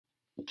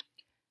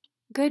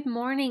Good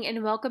morning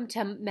and welcome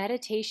to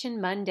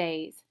Meditation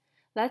Mondays.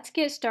 Let's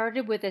get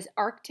started with this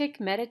Arctic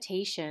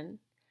meditation.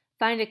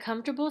 Find a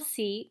comfortable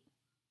seat,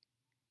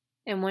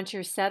 and once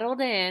you're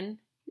settled in,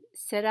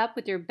 sit up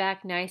with your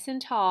back nice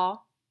and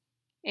tall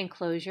and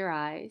close your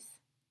eyes.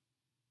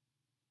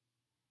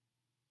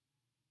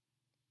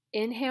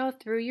 Inhale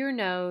through your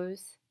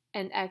nose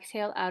and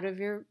exhale out of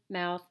your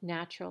mouth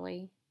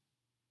naturally.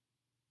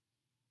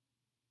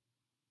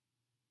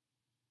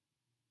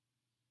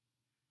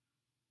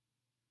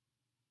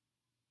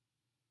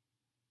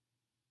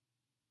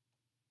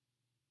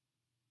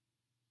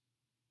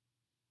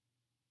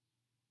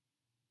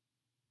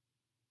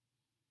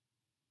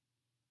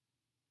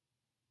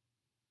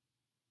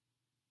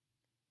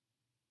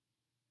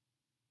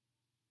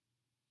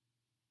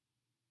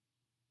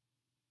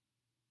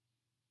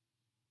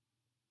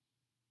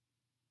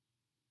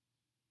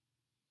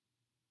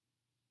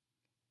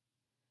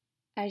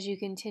 As you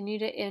continue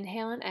to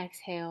inhale and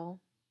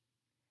exhale,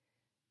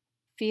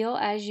 feel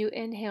as you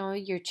inhale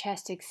your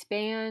chest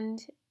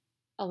expand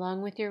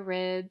along with your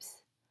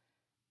ribs.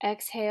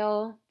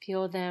 Exhale,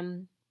 feel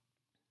them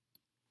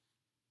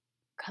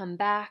come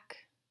back,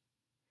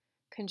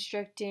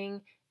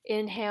 constricting.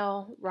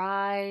 Inhale,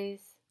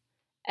 rise.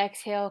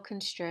 Exhale,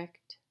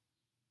 constrict.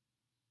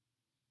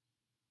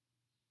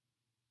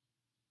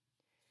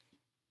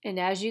 And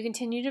as you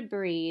continue to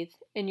breathe,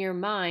 in your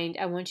mind,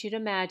 I want you to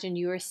imagine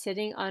you are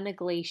sitting on a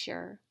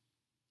glacier.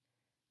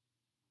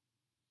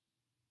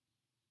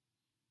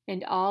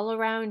 And all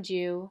around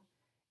you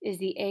is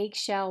the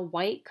eggshell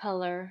white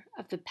color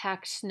of the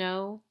packed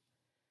snow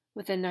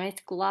with a nice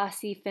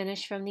glossy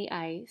finish from the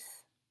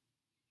ice.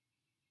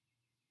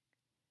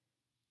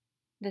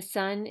 The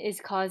sun is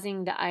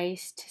causing the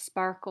ice to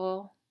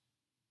sparkle.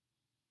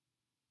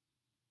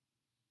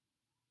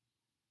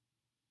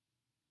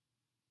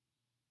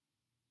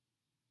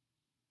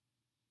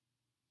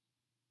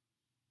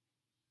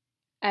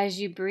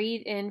 As you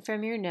breathe in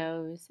from your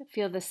nose,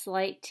 feel the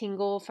slight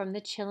tingle from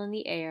the chill in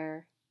the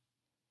air.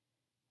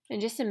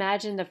 And just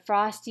imagine the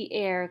frosty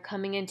air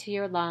coming into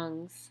your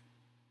lungs.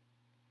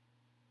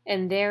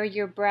 And there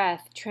your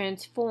breath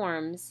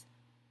transforms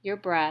your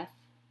breath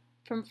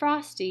from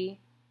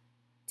frosty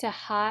to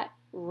hot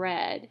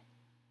red.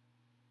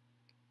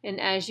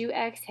 And as you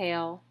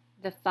exhale,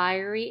 the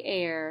fiery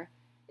air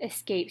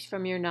escapes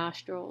from your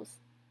nostrils.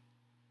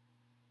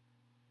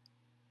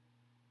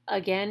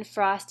 Again,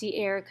 frosty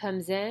air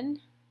comes in.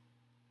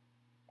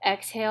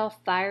 Exhale,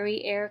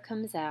 fiery air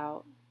comes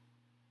out.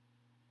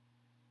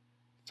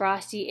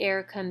 Frosty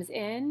air comes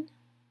in.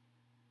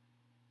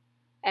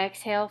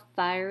 Exhale,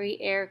 fiery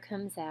air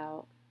comes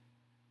out.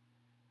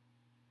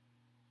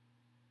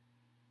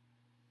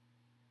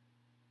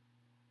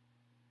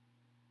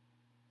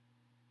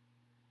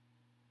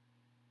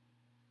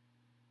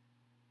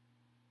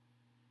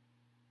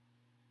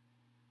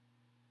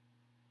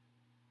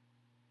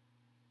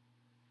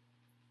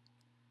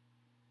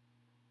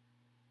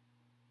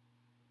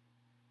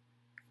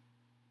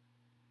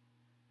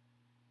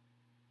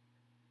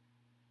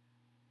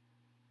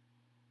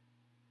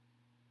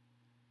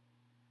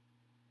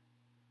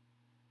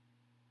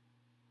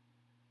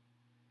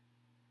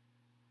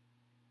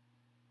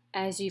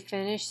 As you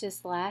finish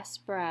this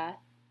last breath,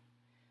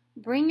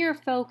 bring your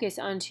focus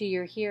onto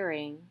your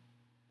hearing.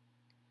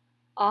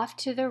 Off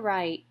to the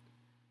right,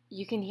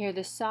 you can hear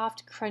the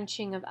soft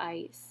crunching of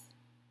ice.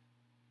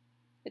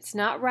 It's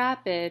not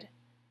rapid,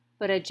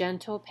 but a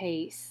gentle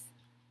pace.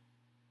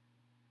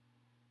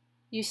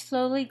 You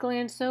slowly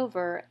glance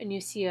over and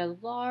you see a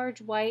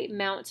large white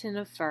mountain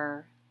of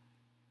fur.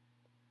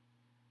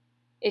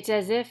 It's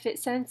as if it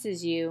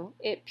senses you.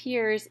 It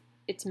peers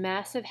its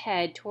massive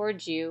head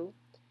towards you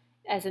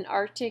as an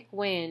Arctic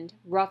wind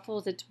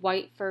ruffles its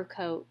white fur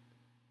coat.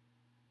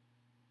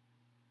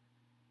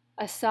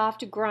 A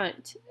soft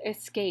grunt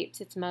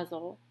escapes its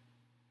muzzle.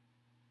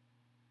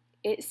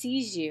 It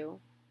sees you,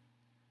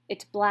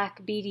 its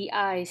black beady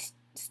eyes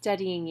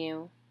studying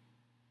you.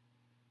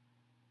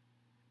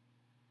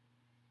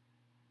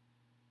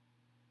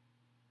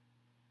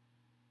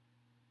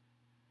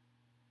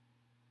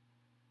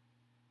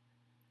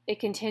 It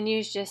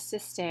continues just to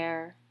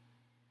stare,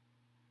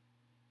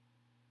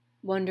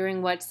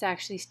 wondering what's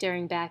actually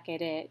staring back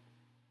at it.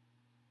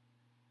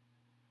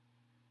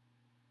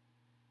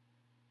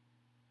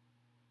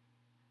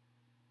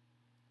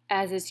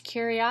 As its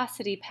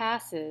curiosity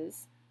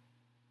passes,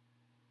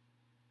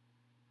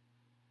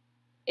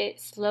 it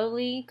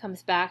slowly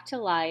comes back to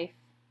life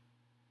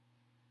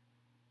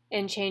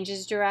and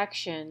changes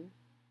direction,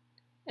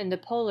 and the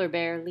polar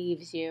bear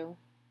leaves you.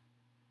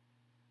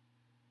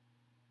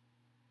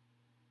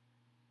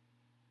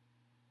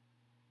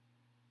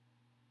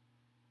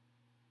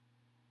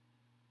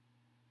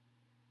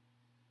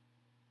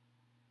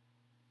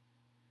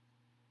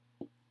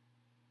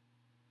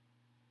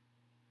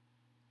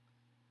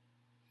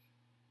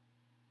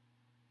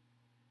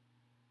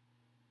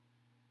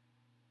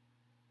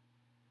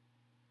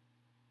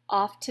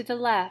 Off to the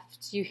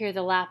left, you hear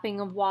the lapping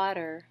of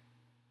water.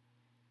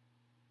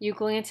 You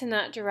glance in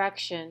that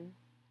direction,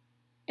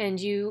 and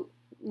you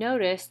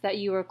notice that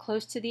you are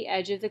close to the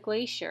edge of the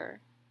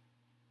glacier.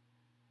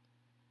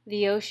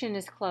 The ocean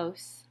is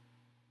close.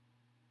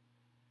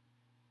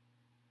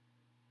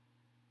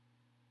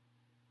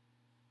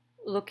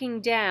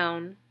 Looking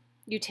down,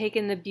 you take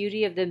in the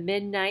beauty of the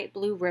midnight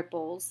blue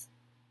ripples.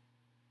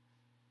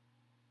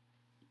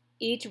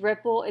 Each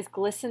ripple is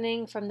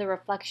glistening from the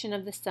reflection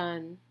of the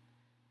sun,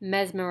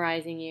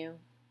 mesmerizing you.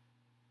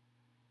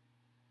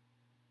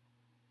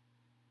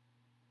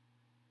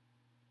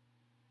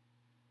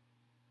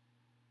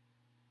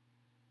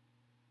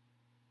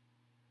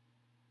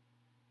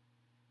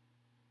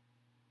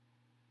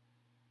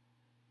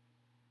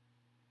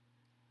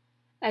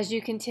 As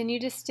you continue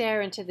to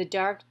stare into the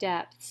dark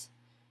depths,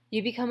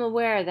 you become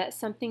aware that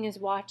something is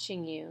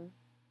watching you.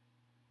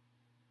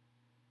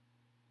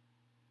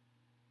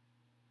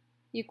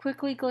 You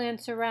quickly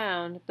glance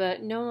around,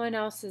 but no one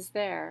else is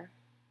there.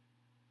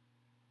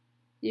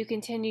 You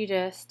continue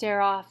to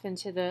stare off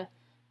into the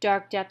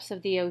dark depths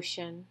of the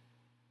ocean.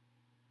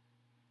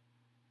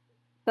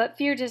 But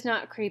fear does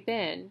not creep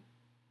in,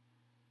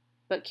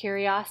 but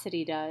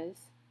curiosity does.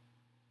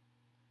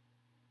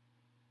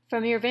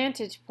 From your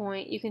vantage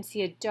point, you can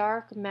see a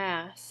dark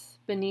mass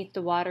beneath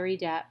the watery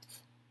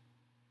depths.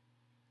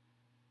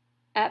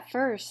 At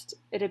first,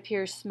 it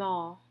appears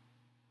small,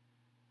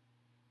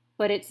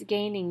 but it's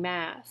gaining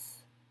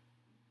mass.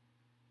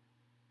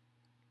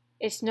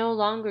 It's no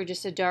longer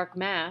just a dark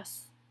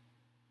mass.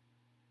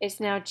 It's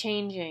now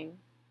changing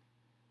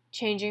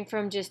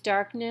from just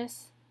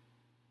darkness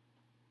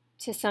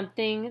to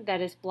something that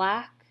is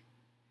black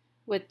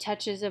with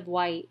touches of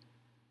white.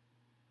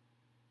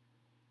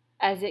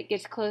 As it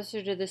gets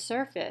closer to the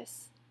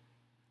surface,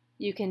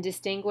 you can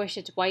distinguish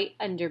its white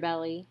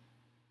underbelly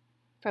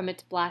from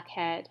its black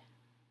head,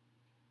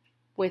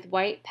 with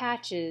white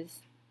patches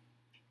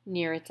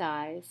near its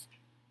eyes.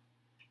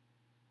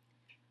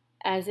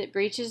 As it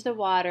breaches the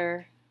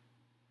water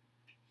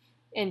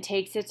and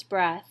takes its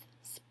breath,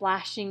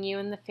 splashing you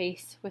in the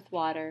face with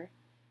water,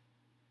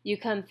 you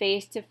come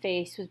face to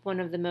face with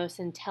one of the most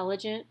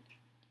intelligent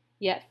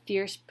yet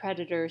fierce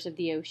predators of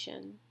the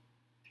ocean.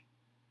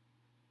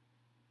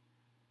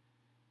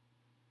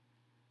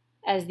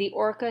 As the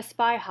orca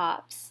spy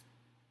hops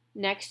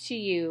next to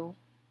you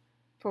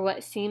for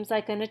what seems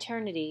like an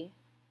eternity,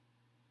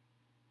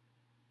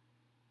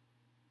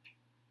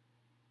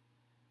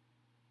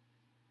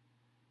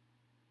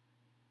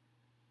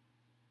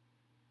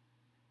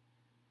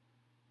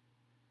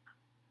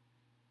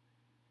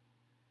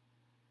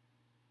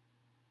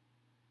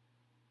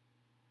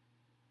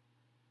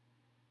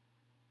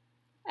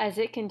 as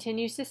it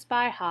continues to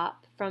spy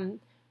hop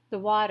from the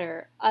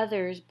water,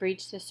 others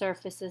breach the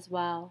surface as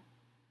well.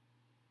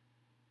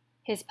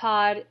 His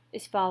pod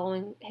is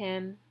following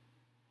him.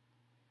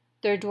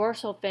 Their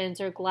dorsal fins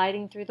are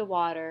gliding through the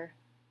water,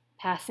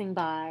 passing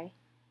by.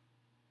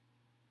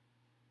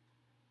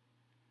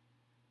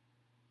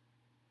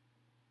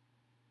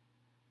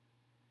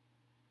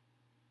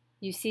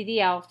 You see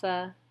the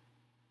alpha.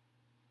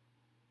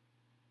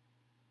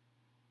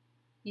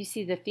 You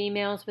see the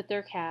females with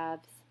their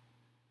calves.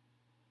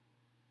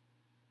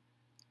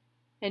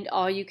 And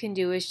all you can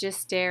do is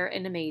just stare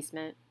in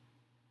amazement.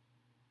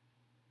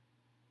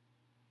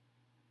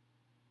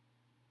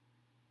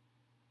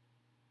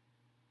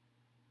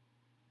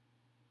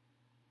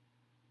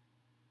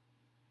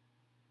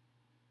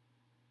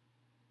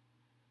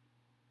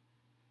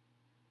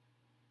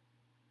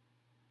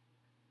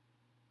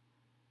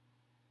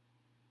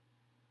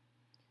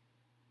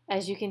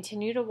 As you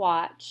continue to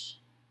watch,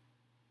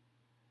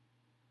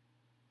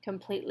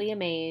 completely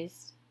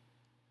amazed,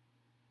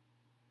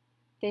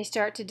 they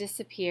start to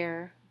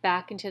disappear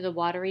back into the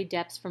watery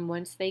depths from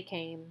whence they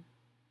came.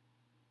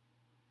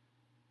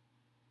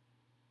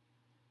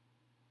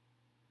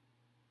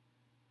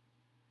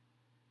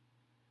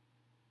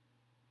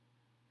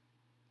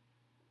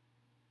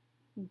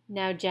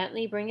 Now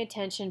gently bring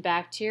attention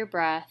back to your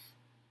breath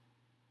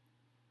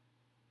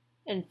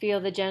and feel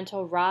the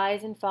gentle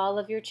rise and fall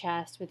of your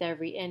chest with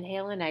every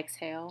inhale and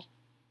exhale.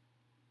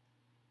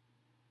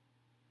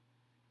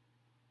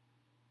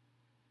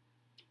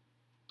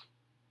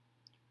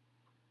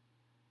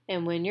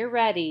 And when you're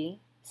ready,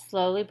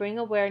 slowly bring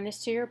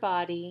awareness to your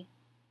body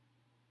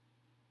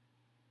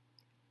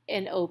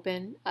and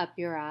open up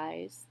your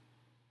eyes.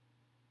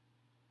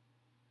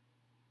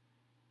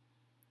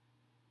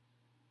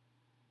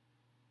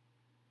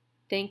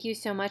 Thank you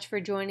so much for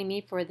joining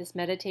me for this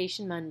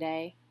Meditation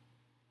Monday.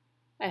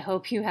 I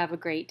hope you have a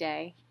great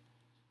day.